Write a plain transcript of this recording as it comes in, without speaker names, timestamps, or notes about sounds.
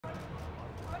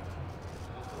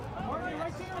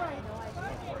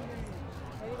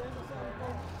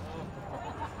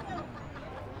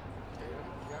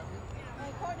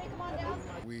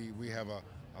We have a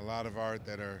lot of art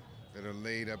that are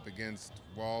laid up against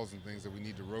walls and things that we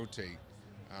need to rotate,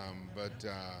 but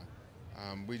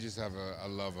we just have a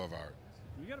love of art.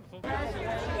 You got a full.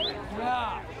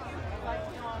 Yeah.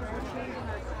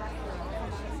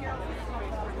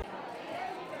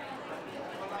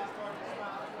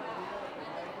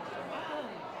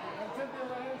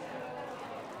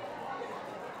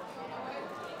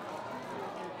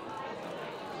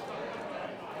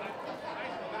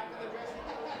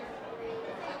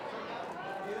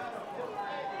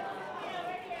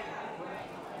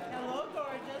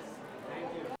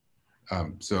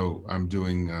 So I'm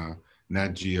doing Nat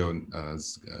Geo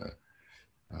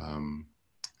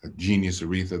Genius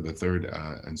Aretha, the third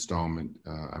installment.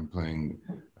 I'm playing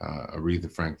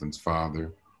Aretha Franklin's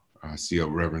father,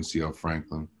 Reverend C.L.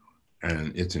 Franklin,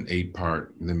 and it's an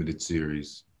 8-part limited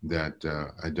series that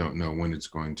I don't know when it's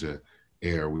going to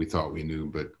air. We thought we knew,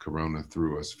 but Corona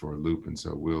threw us for a loop, and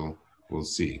so we'll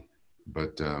see.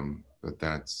 But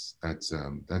that's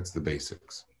the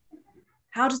basics.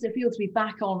 How does it feel to be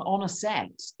back on a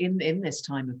set in this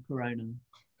time of Corona?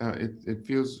 It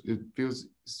feels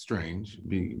strange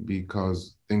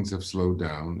because things have slowed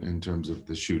down in terms of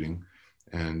the shooting,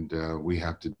 and we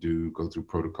have to go through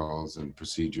protocols and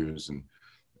procedures,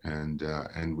 and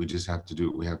we just have to do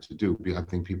what we have to do. I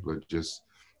think people are just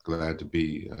glad to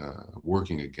be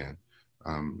working again,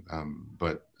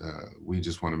 but we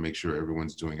just want to make sure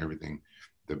everyone's doing everything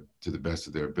to the best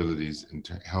of their abilities and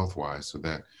health-wise, so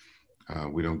that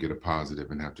we don't get a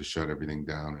positive and have to shut everything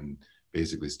down and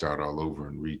basically start all over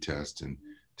and retest and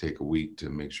take a week to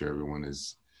make sure everyone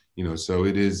is, so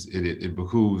it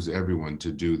behooves everyone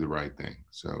to do the right thing.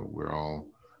 So we're all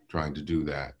trying to do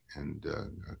that and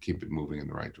keep it moving in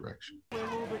the right direction. Together,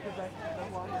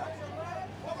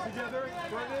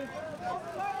 Courtney. And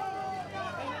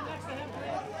then next to him,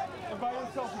 please. And by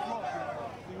yourself as well.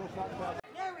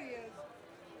 There he is.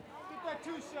 Get that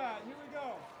 2-shot. Here we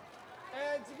go.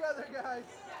 And together, guys.